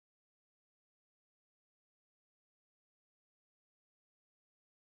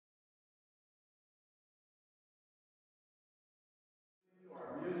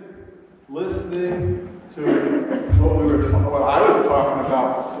listening to what I was talking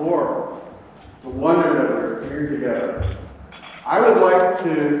about before, the wonder that we're here together. I would like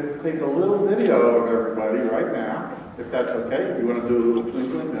to take a little video of everybody right now, if that's okay. If you want to do a little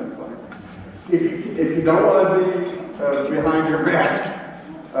twinkling, that's fine. If you don't want to be behind your mask,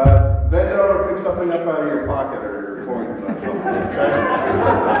 bend over, pick something up out of your pocket or your coins or something, okay?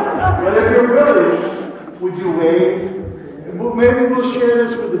 But if you're willing, would you wave? Maybe we'll share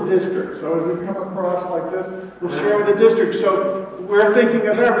this with the district. So as we come across like this, we'll share with the district. So we're thinking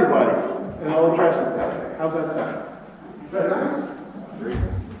of everybody, and I'll address it that way. How's that sound? Is that nice? Great.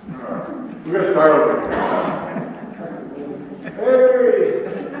 All right. We're going to start over here. Hey!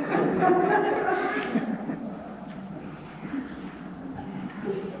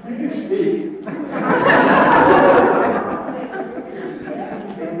 You can speak.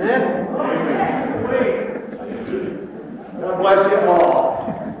 Amen. God bless you all.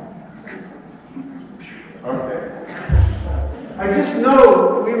 Okay. I just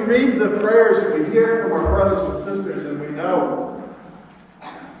know we read the prayers and we hear from our brothers and sisters, and we know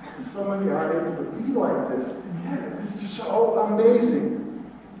and so many are able to be like this. This is so amazing.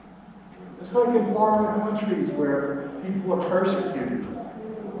 It's like in foreign countries where people are persecuted.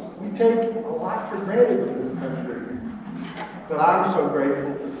 We take a lot for granted in this country. But I'm so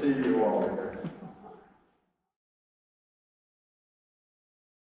grateful to see you all.